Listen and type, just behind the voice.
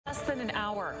Less than an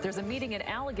hour, there's a meeting in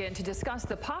Allegan to discuss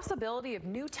the possibility of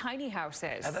new tiny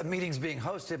houses. And the meeting's being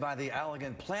hosted by the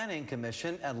Allegan Planning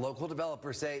Commission, and local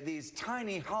developers say these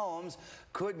tiny homes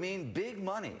could mean big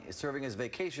money, serving as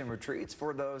vacation retreats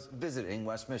for those visiting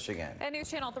West Michigan. And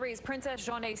News Channel 3's Princess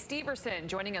Janae Steverson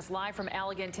joining us live from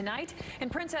Allegan tonight.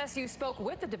 And Princess, you spoke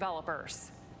with the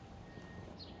developers.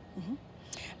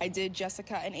 I did,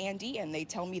 Jessica and Andy, and they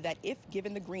tell me that if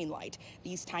given the green light,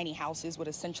 these tiny houses would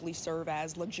essentially serve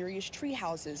as luxurious tree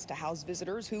houses to house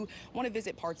visitors who want to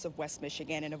visit parts of West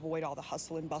Michigan and avoid all the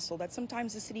hustle and bustle that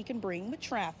sometimes the city can bring with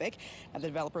traffic. And the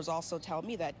developers also tell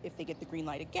me that if they get the green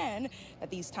light again,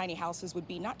 that these tiny houses would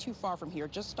be not too far from here,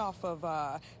 just off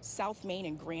of South Main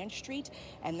and Grand Street,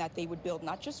 and that they would build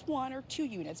not just 1 or 2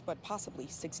 units, but possibly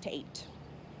 6 to 8.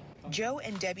 Joe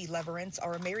and Debbie Leverance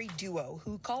are a married duo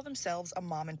who call themselves a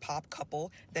mom and pop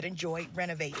couple that enjoy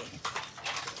renovating.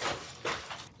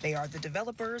 They are the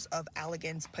developers of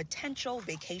Allegan's potential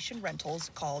vacation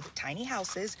rentals called tiny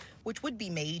houses, which would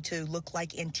be made to look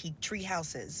like antique tree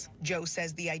houses. Joe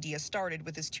says the idea started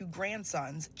with his 2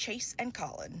 grandsons, Chase and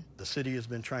Colin. The city has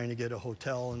been trying to get a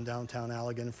hotel in downtown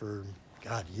Allegan for,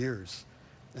 years,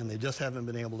 and they just haven't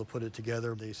been able to put it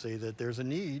together. They say that there's a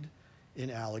need in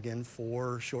Allegan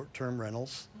for short-term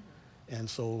rentals, and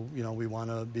so we want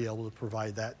to be able to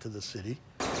provide that to the city.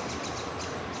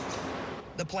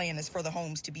 The plan is for the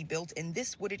homes to be built in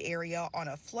this wooded area on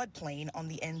a floodplain on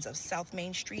the ends of South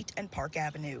Main Street and Park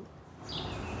Avenue.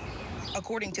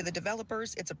 According to the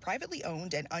developers, it's a privately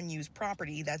owned and unused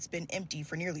property that's been empty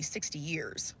for nearly 60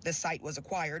 years. The site was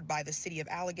acquired by the city of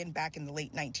Allegan back in the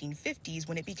late 1950s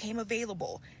when it became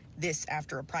available. This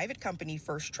after a private company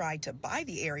first tried to buy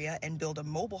the area and build a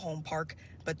mobile home park,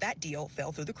 but that deal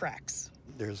fell through the cracks.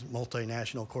 There's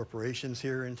multinational corporations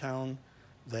here in town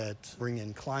that bring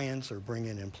in clients or bring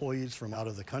in employees from out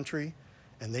of the country,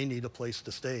 and they need a place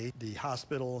to stay. The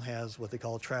hospital has what they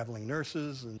call traveling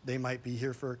nurses, and they might be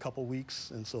here for a couple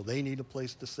weeks, and so they need a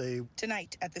place to stay.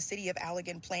 Tonight at the City of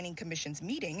Allegan Planning Commission's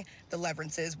meeting, the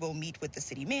Leverances will meet with the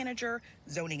city manager,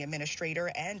 zoning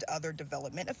administrator, and other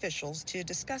development officials to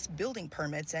discuss building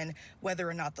permits and whether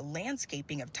or not the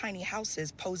landscaping of tiny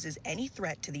houses poses any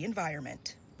threat to the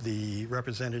environment. The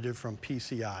representative from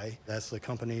PCI, that's the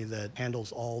company that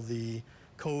handles all the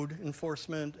code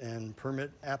enforcement and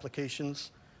permit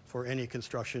applications for any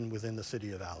construction within the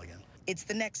city of Allegan. It's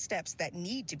the next steps that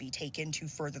need to be taken to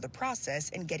further the process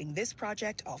in getting this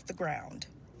project off the ground.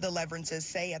 The Leverances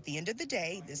say at the end of the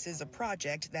day, this is a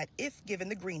project that, if given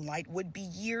the green light, would be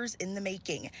years in the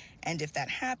making. And if that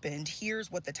happened,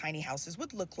 here's what the tiny houses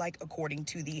would look like according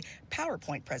to the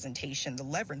PowerPoint presentation the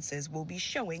Leverances will be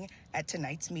showing at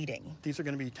tonight's meeting. These are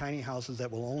going to be tiny houses that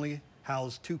will only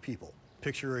house 2 people.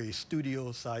 Picture a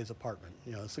studio-size apartment.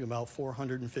 It's about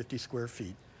 450 square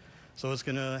feet. So it's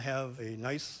going to have a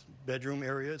nice bedroom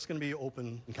area. It's going to be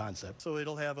open in concept. So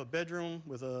it'll have a bedroom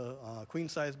with a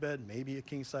queen-size bed, maybe a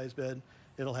king-size bed.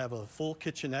 It'll have a full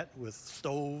kitchenette with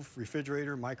stove,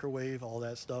 refrigerator, microwave, all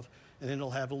that stuff, and then it'll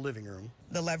have a living room.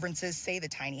 The Leverances say the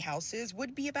tiny houses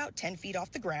would be about 10 feet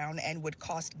off the ground and would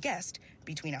cost guests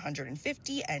between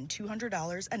 $150 and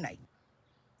 $200 a night.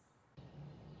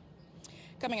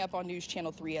 Coming up on News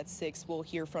Channel 3 at 6, we'll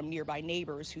hear from nearby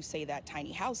neighbors who say that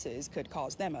tiny houses could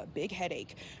cause them a big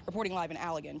headache. Reporting live in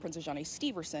Allegan, Princess Janae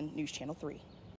Steverson, News Channel 3.